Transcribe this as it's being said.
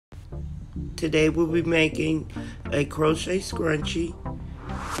Today we'll be making a crochet scrunchie.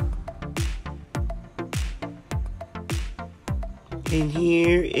 And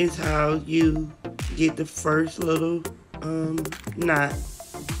here is how you get the first little knot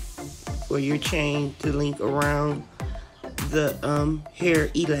for your chain to link around the hair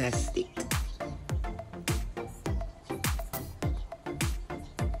elastic.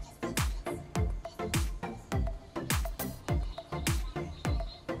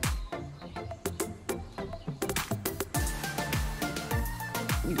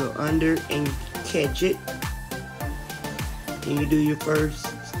 You go under and catch it, and you do your first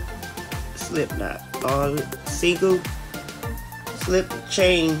slip knot, all single slip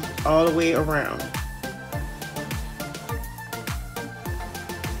chain all the way around.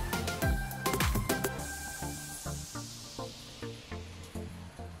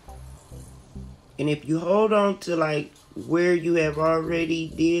 And if you hold on to like where you have already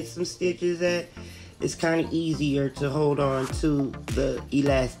did some stitches at, it's kind of easier to hold on to the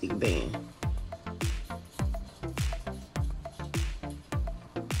elastic band.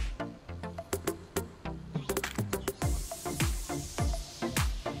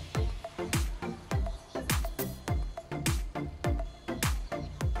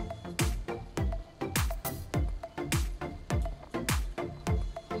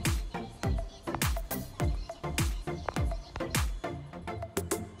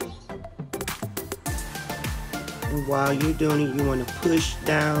 And while you're doing it, you want to push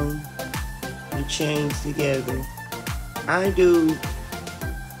down the chains together. I do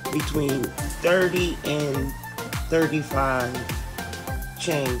between 30 and 35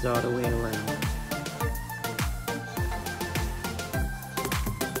 chains all the way around.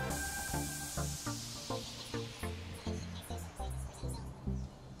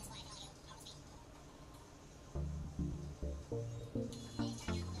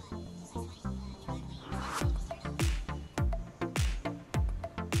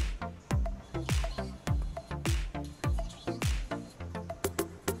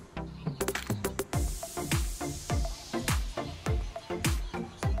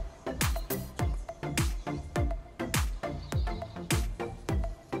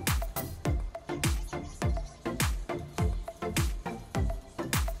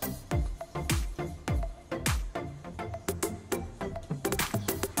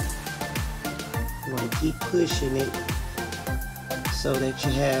 You want to keep pushing it so that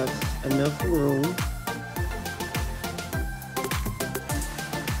you have enough room.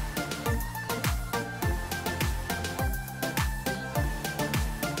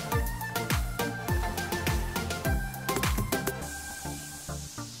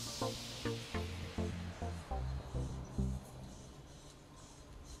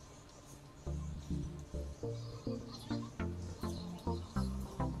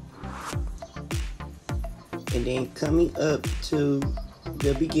 And then coming up to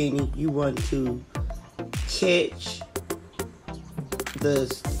the beginning, you want to catch the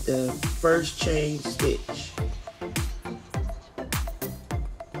first chain stitch.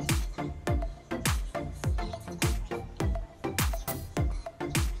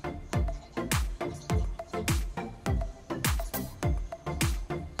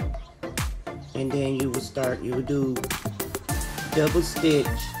 And then you will do double stitch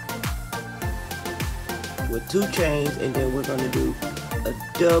with 2 chains, and then we're going to do a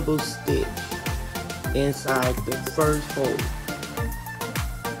double stitch inside the first hole,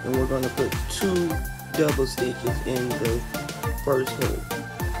 and we're going to put 2 double stitches in the first hole.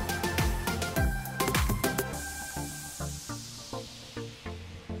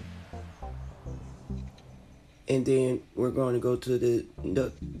 And then we're going to go to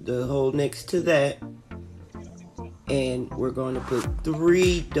the hole next to that, and we're going to put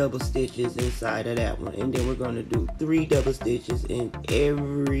 3 double stitches inside of that one, and then we're going to do 3 double stitches in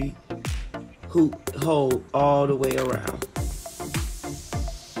every hole all the way around.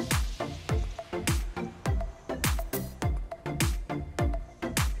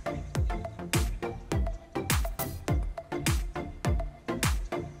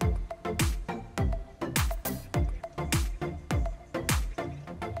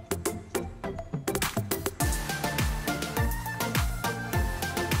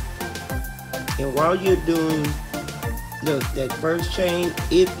 And while you're doing that first chain,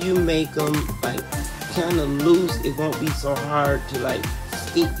 if you make them like kind of loose, it won't be so hard to like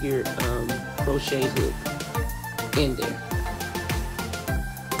stick your crochet hook in there.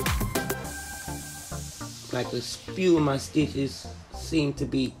 Like a few of my stitches seem to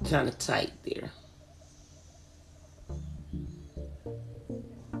be kind of tight there.